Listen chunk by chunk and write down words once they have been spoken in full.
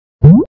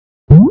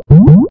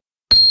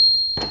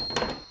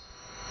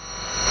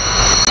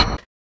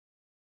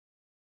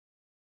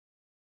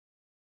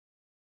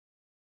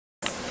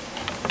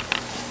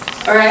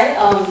Alright,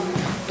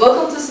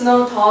 welcome to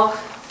Snow Talk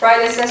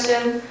Friday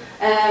session,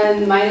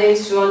 and my name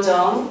is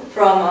Jeong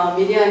from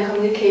Media and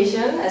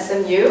Communication,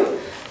 SMU.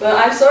 Well,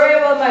 I'm sorry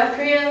about my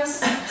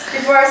appearance.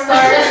 Before I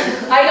start,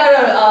 I got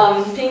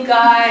a pink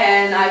eye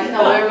and I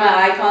cannot wear my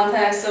eye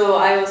contact, so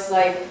I was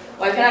like,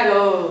 why can't I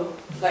go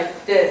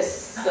like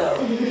this? So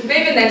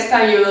maybe next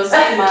time you will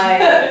see my,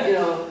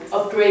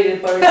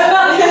 upgraded version.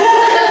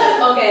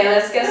 Okay,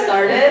 let's get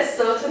started.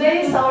 So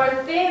today's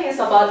our theme is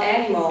about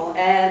animal,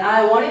 and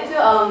I wanted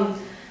to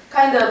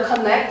kind of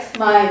connect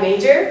my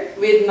major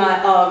with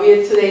my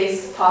with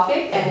today's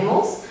topic,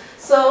 animals.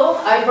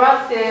 So I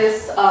brought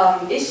this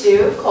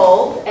issue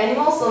called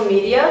Animals on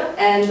Media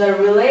and the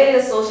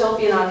Related Social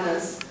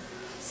Phenomena.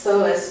 So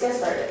let's get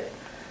started.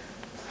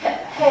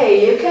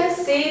 Hey, you can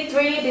see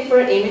three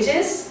different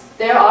images.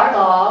 There are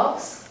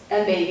dogs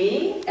and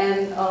baby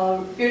and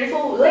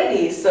beautiful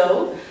ladies.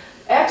 So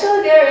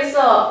actually there is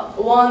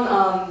one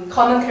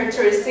common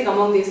characteristic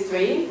among these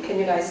three. Can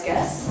you guys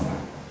guess?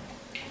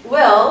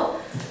 Well,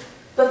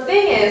 the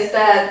thing is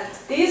that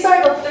these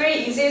are the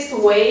three easiest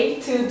way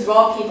to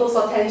draw people's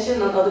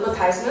attention on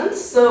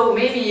advertisements. So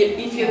maybe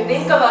if you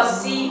think about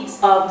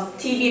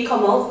TV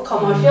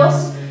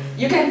commercials,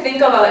 you can think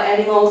about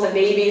animals and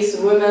babies,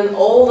 women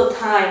all the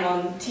time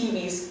on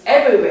TVs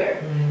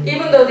everywhere,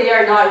 even though they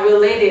are not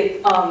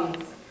related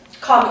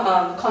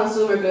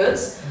consumer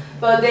goods.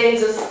 But they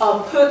just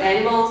put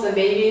animals and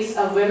babies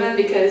and women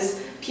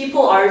because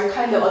people are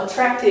kind of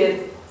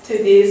attracted to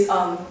these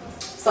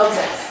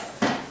subjects.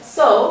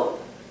 So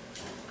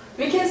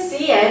we can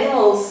see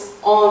animals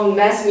on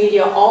mass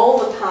media all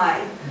the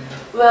time.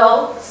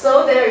 Well,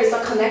 so there is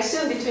a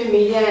connection between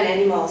media and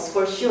animals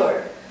for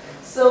sure.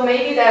 So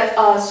maybe that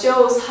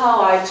shows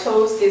how I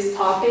chose this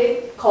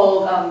topic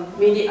called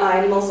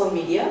animals on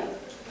media.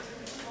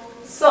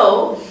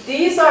 So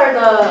these are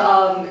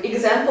the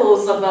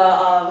examples of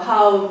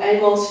how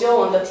animals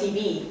show on the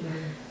TV.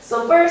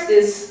 So first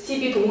is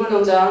TV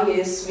동물농장,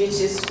 which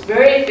is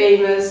very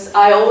famous.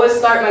 I always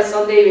start my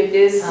Sunday with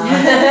this.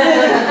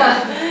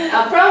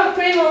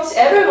 Pretty much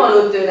everyone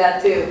would do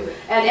that too.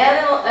 And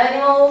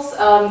animals,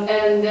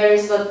 and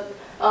there's a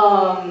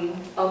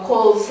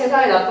called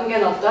세상에 나쁜 게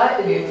없다,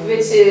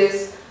 which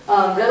is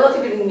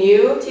relatively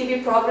new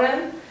TV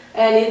program.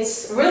 And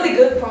it's really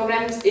good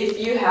programs if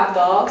you have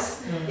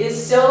dogs. It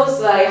shows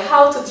like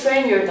how to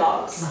train your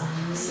dogs.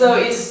 So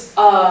it's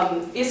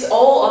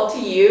all up to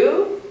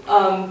you.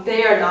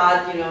 They are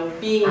not,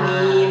 being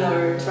mean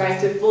or trying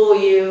to fool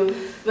you.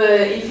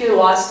 But if you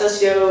watch the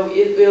show,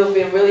 it will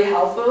be really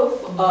helpful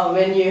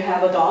when you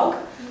have a dog.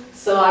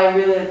 So I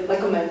really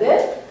recommend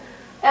it.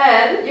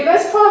 And you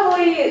guys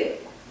probably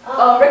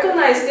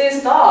recognize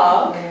this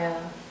dog. Yeah.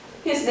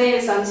 His name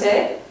is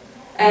Sanche.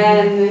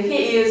 And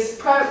he is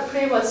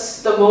pretty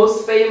much the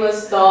most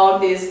famous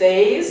dog these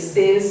days,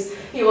 since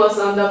he was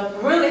on the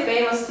really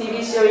famous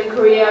TV show in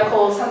Korea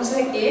called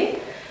삼시세끼.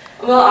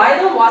 Well, I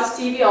don't watch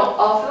TV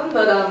often,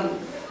 but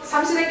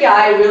삼시세끼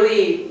I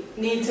really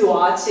need to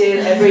watch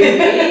it every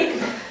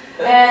week.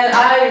 And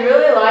I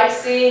really like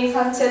seeing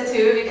Sanche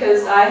too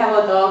because I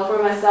have a dog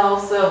for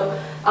myself. So,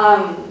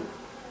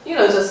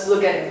 just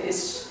look at him.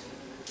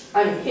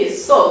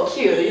 He's so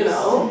cute,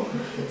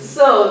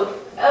 So,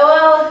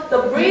 well,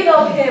 the breed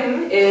of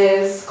him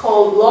is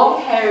called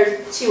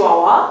long-haired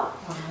Chihuahua.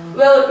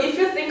 Well, if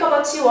you think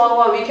about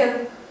Chihuahua, we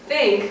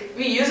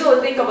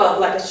usually think about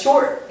like a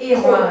short,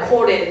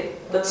 corded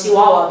the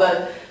Chihuahua,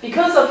 but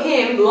because of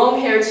him,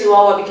 long-haired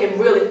Chihuahua became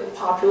really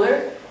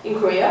popular in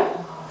Korea.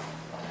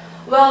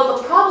 Well,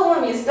 the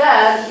problem is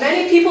that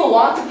many people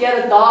want to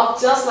get a dog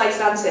just like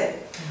Sanche.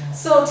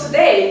 So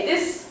today,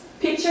 this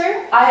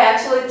picture, I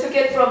actually took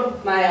it from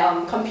my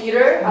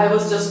computer. I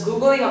was just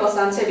Googling about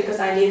Sanche because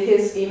I need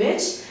his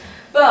image.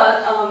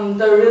 But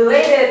the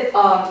related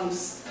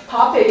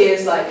topic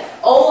is like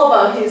all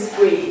about his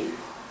breed.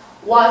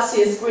 What's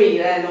his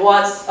breed and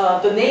what's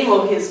the name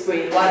of his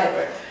breed,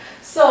 whatever.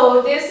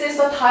 So this is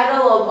the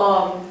title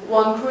of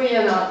one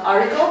Korean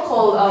article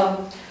called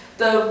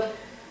the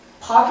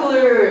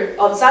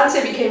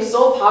Sanche became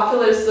so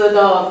popular, so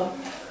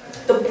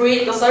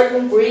the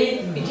certain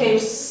breed became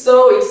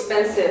so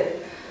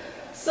expensive.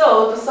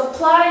 So the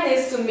supply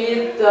needs to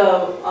meet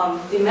the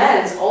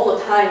demands all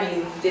the time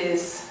in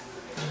these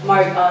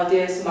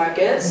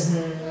markets.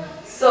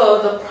 So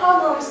the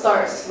problem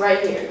starts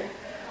right here.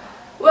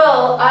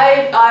 Well,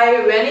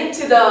 I went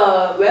into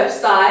the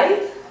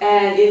website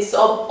and it's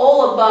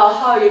all about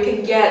how you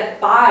can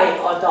buy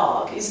a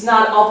dog. It's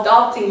not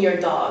adopting your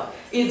dog.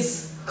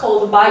 It's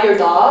called Buy Your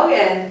Dog,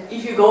 and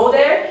if you go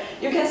there,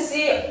 you can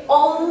see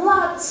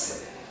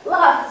lots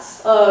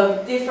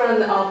of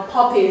different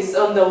puppies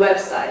on the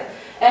website.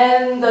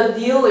 And the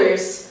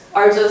dealers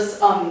are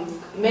just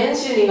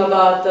mentioning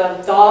about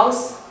the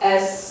dogs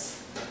as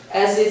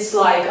it's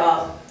like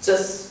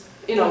just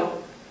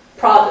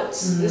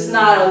products. It's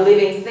not a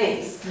living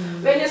thing.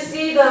 When you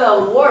see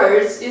the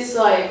words, it's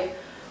like,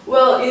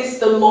 well, it's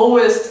the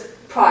lowest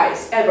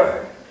price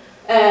ever.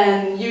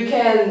 And you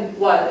can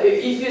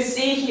if you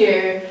see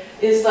here,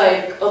 is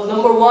like a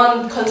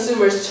 #1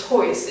 consumer's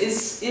choice.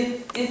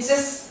 It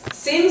just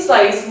seems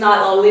like it's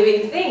not a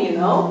living thing, you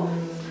know?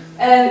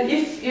 And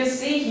if you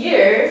see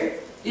here,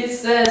 it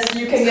says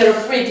you can get a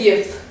free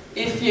gift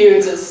if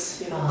you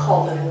just, you know,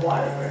 call them or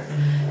whatever.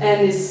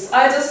 And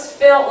I just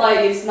felt like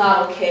it's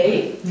not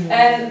okay.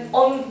 And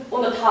on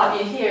the top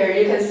here,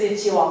 you can see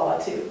Chihuahua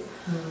too.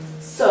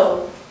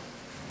 So,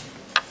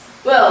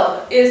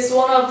 well, it's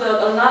one of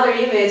another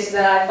image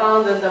that I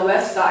found on the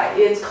website.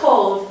 It's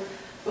called,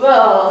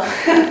 well,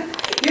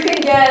 you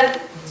can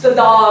get the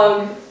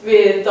dog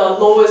with the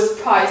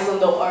lowest price on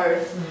the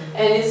earth.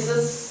 And it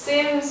just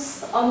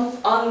seems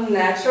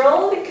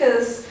unnatural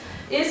because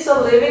it's a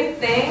living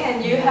thing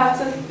and you have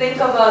to think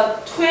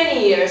about 20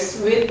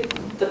 years with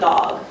the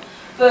dog.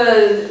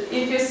 But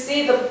if you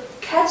see the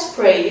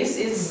catchphrase,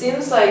 it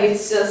seems like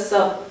it's just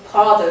a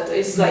product.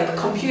 It's like a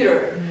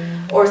computer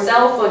or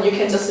cell phone. You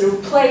can just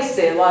replace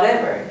it,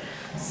 whatever.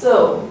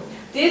 So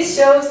this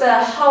shows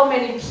that how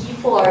many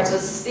people are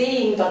just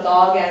seeing the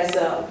dog as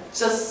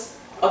just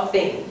a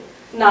thing,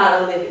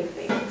 not a living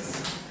thing.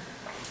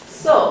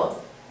 So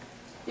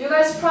you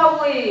guys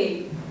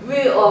probably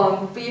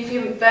will be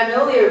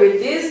familiar with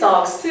these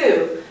dogs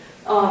too.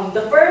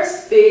 The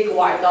first big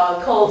white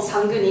dog called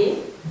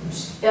상근이.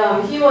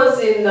 He was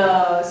in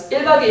the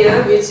 1박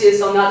 2일, which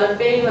is another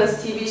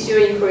famous TV show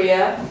in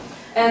Korea.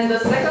 And the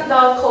second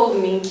dog called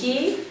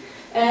Minky.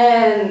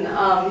 And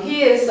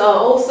he is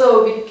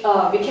also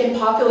became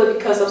popular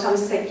because of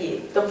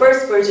삼시세끼, the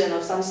first version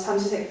of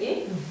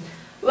삼시세끼.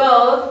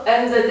 Well,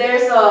 and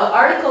there's an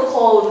article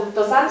called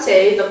the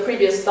Sanche, the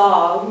previous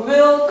dog,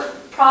 will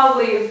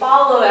probably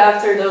follow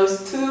after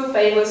those two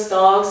famous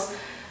dogs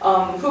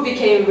who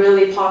became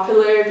really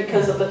popular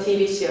because of the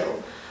TV show.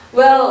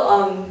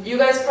 Well, you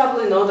guys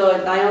probably know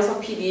the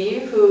나영석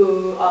PD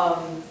who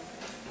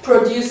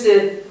produced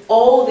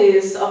all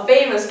this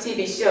famous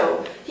TV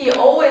show. He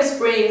always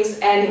brings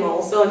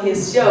animals on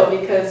his show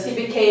because he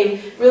became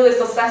really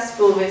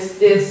successful with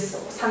this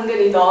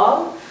상근이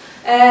dog.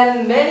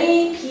 And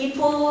many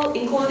people,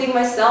 including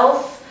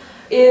myself,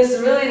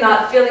 is really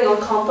not feeling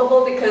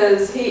uncomfortable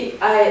because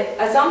I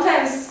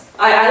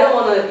don't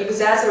want to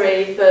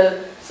exaggerate, but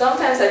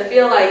sometimes I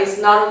feel like it's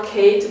not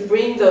okay to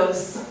bring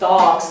those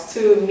dogs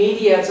to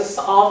media just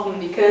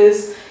often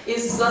because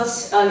it's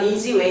such an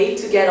easy way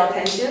to get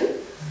attention.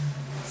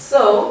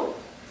 So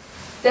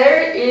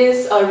there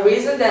is a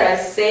reason that I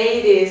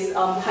say this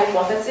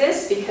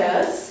hypothesis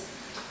because,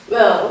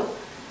 well,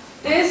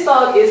 this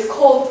dog is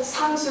called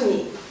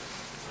상순이.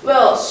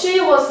 Well,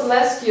 she was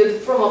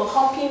rescued from a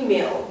puppy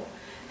mill.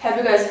 Have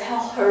you guys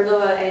heard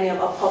about any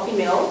of a puppy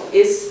mill?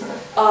 It's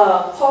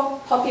a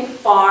puppy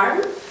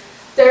farm.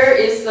 There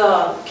is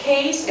a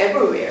cage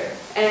everywhere,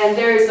 and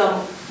there is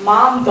a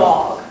mom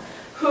dog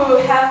who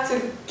have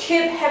to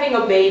keep having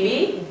a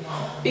baby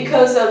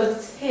because of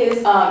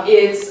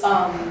its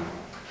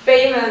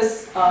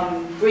famous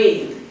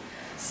breed.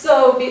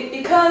 So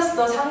because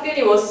the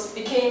상근이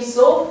became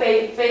so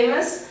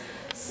famous,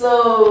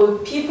 so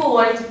people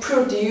wanted to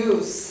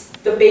produce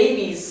the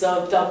babies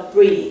of the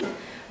breed.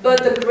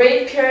 But the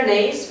Great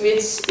Pyrenees,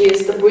 which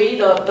is the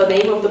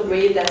name of the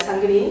breed that's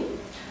상근이,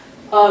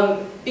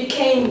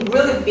 became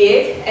really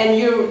big, and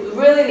you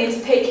really need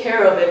to take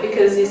care of it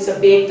because it's a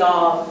big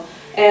dog,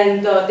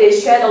 and they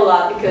shed a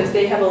lot because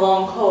they have a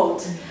long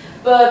coat.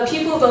 But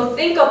people don't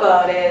think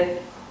about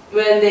it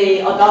when they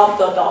adopt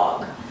the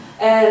dog.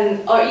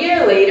 And a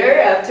year later,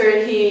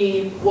 after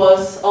he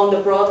was on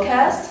the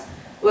broadcast,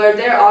 where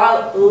there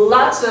are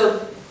lots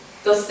of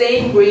the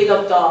same breed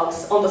of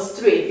dogs on the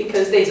street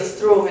because they just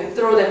throw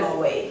them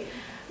away,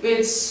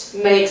 which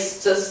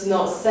makes just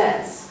no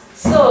sense.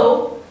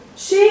 So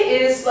she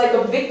is like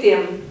a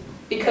victim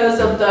because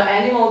of the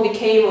animal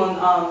became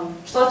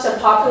such a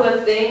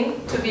popular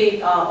thing to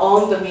be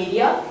on the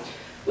media.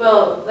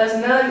 Well,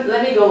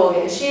 let me go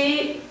again.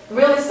 She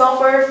really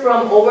suffered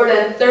from over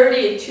than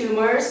 30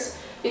 tumors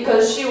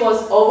because she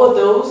was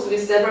overdosed with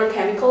several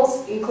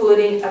chemicals,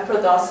 including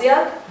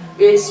aphrodisiac,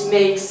 which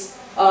makes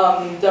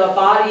the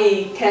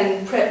body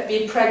can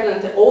be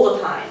pregnant all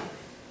the time.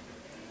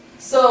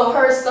 So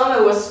her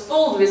stomach was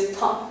filled with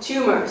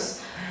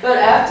tumors. But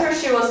after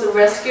she was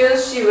rescued,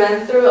 she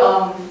went through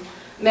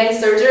many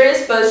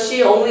surgeries, but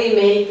she only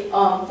made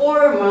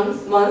 4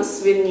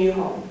 months with new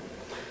home.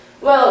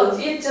 Well,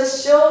 it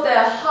just showed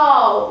that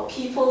how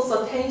people's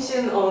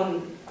attention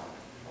on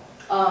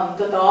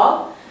the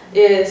dog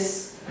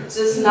is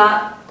just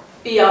not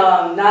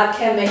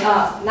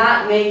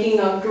making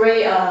a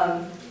great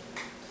how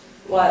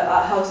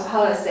do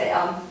I say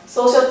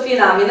social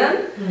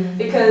phenomenon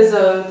because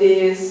of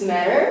this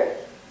matter.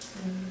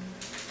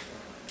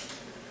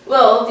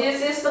 Well,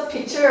 this is the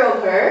picture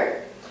of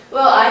her.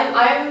 Well,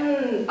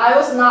 I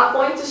was not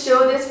going to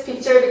show this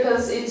picture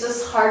because it's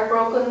just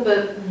heartbroken,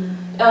 but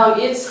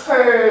it's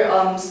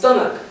her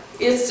stomach.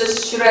 It's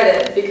just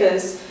shredded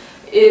because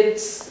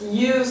it's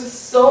used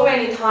so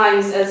many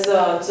times as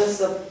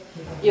just a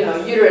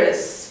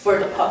uterus for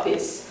the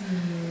puppies,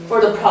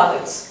 for the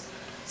products.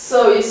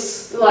 So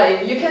it's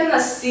like you can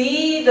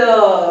see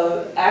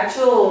the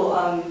actual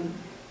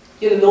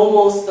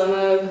normal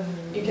stomach.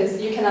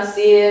 You cannot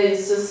see it.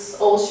 It's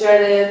just all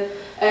shredded,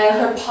 and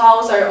her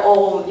paws are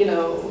all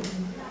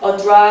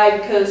dry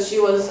because she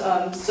was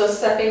just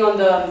stepping on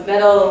the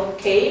metal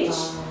cage.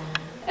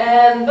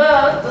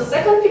 But the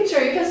second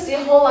picture, you can see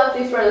a whole lot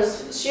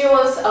difference. She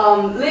was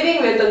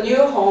living with a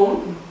new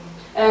home,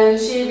 and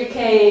she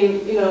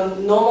became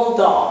normal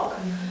dog.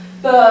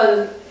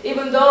 But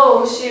even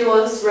though she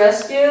was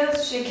rescued,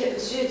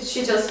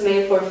 she just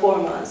made for 4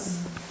 months.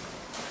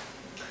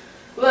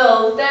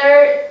 Well,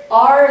 there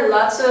are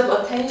lots of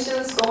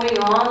attentions going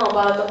on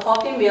about the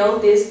puppy mill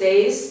these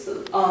days.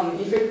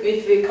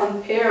 If we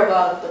compare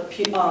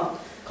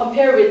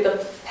compare with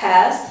the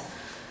past,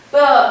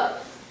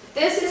 but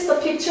this is the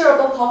picture of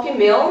the puppy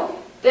mill.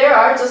 There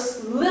are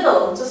just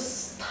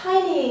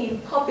tiny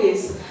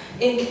puppies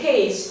in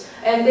cage,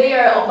 and they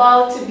are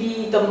about to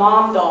be the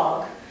mom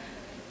dog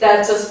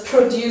that just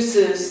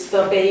produces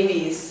the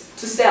babies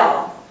to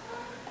sell.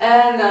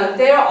 And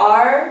there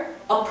are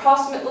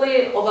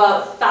approximately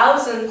about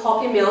 1,000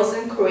 puppy mills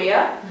in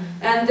Korea,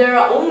 and there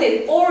are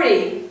only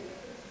 40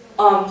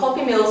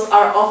 puppy mills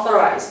are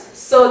authorized.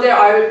 So there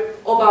are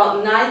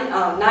about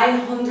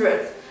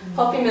 900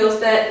 puppy mills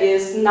that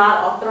is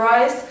not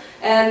authorized,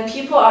 and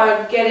people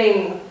are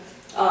getting,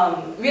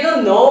 we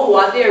don't know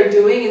what they are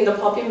doing in the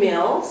puppy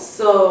mill,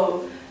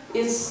 so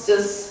it's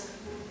just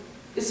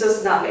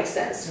not make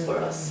sense for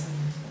us.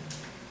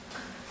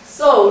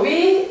 So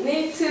we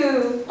need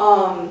to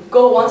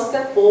go one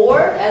step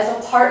forward as a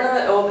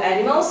partner of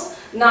animals,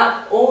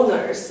 not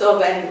owners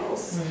of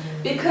animals.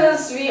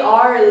 Because we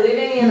are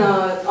living in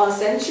a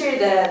century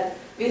that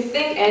we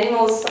think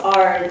animals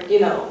are,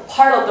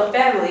 part of the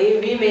family.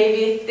 We may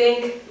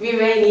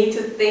need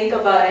to think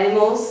about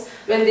animals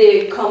when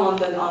they come on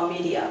the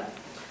media.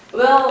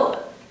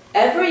 Well,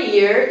 every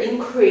year in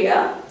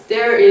Korea,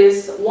 there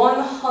is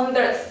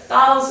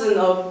 100,000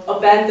 of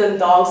abandoned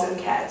dogs and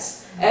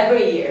cats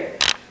every year.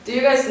 Do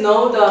you guys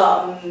know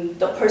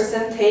the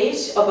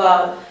percentage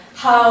about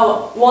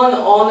how one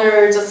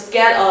owner just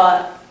get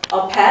a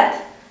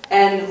pet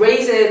and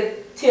raise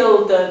it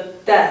till the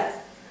death?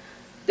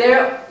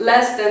 They're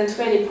less than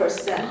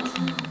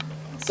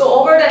 20%. So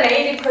over than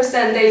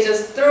 80% they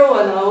just throw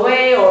it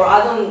away, or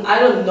I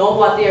don't know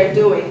what they are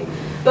doing.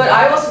 But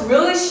I was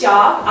really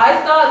shocked.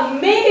 I thought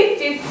maybe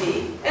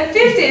 50, and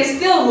 50 is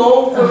still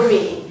low for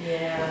me.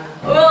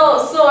 Well,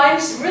 so I'm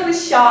really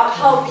shocked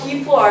how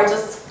people are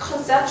just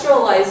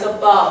conceptualized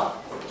about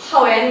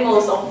how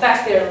animals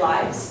affect their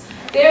lives.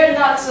 They're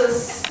not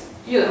just,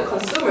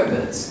 consumer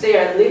goods. They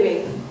are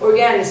living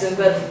organisms,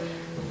 but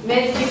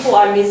many people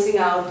are missing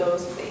out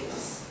those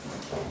things.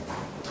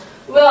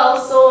 Well,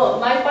 so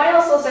my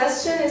final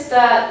suggestion is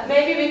that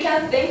maybe we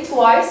can think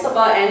twice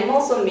about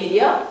animals on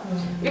media.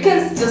 We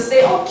can just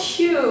say, oh,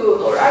 cute,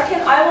 or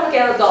I want to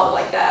get a dog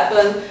like that,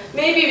 but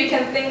maybe we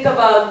can think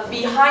about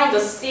behind the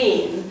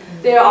scene.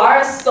 There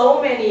are so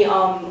many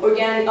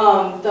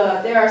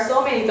there are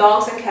so many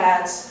dogs and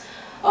cats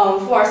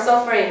who are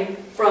suffering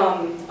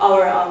from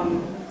our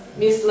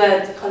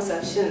misled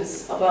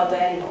conceptions about the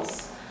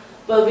animals.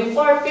 But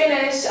before I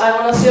finish, I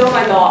want to show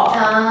my dog.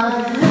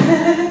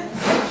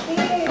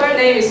 Her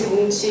name is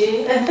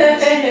뭉치, and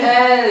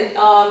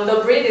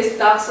the breed is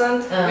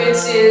Dachshund,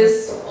 which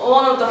is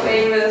one of the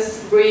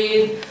famous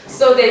breed.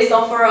 So they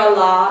suffer a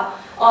lot.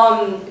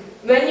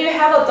 When you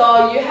have a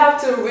dog, you have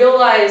to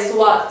realize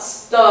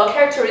what's the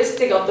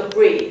characteristic of the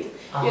breed.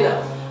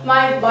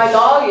 My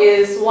dog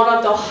is one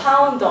of the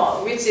hound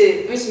dog, which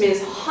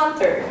means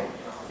hunter.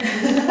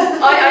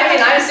 I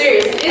mean, I'm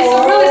serious. It's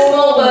really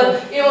small,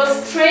 but it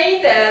was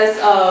trained as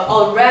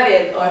a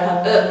rabbit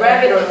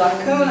or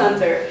raccoon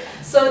hunter.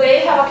 So they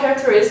have a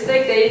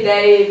characteristic.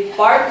 They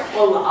bark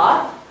a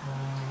lot,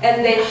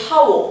 and they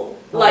howl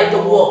like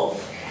a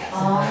wolf,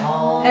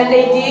 and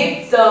they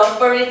dig the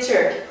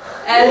furniture.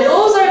 And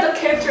those are the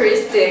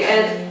characteristics,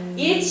 and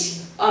each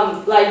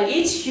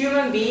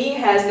human being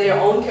has their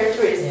own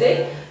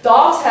characteristic.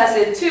 Dogs has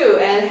it too,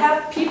 and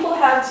people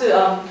have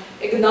to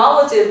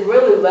acknowledge it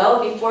really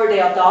well before they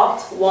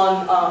adopt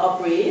a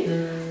breed.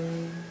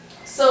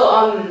 So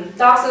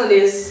Dachshund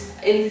is,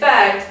 in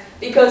fact,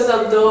 because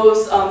of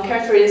those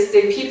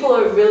characteristics, people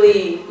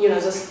really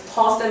just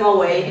toss them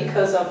away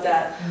because of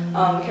that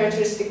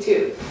characteristic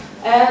too.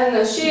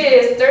 And she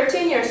is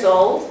 13 years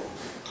old.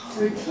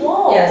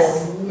 13?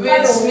 Yes,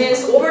 which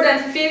means over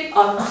than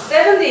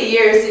 70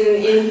 years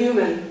in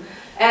human.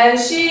 And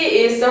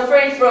she is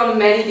suffering from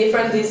many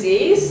different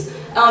diseases,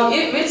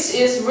 which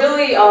is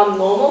really a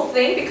normal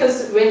thing,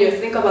 because when you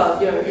think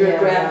about your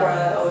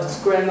grandpa or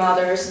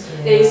grandmothers,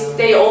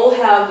 they all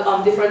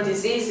have different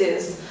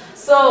diseases.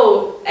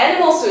 So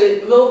animals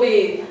will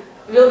be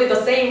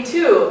the same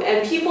too,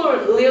 and people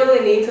really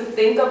need to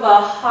think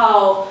about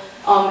how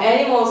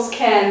animals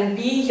can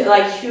be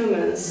like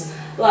humans.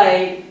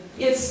 Like,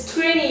 it's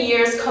 20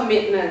 years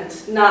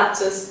commitment, not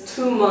just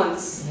 2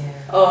 months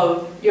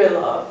of your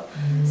love.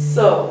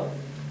 So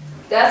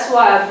that's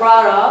why I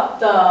brought up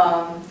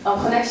the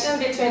connection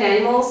between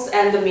animals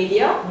and the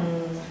media.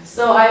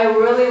 So I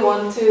really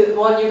want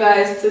you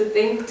guys to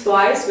think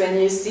twice when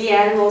you see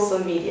animals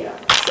on media.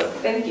 So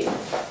thank you.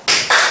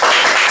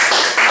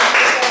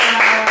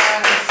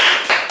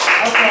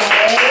 Okay.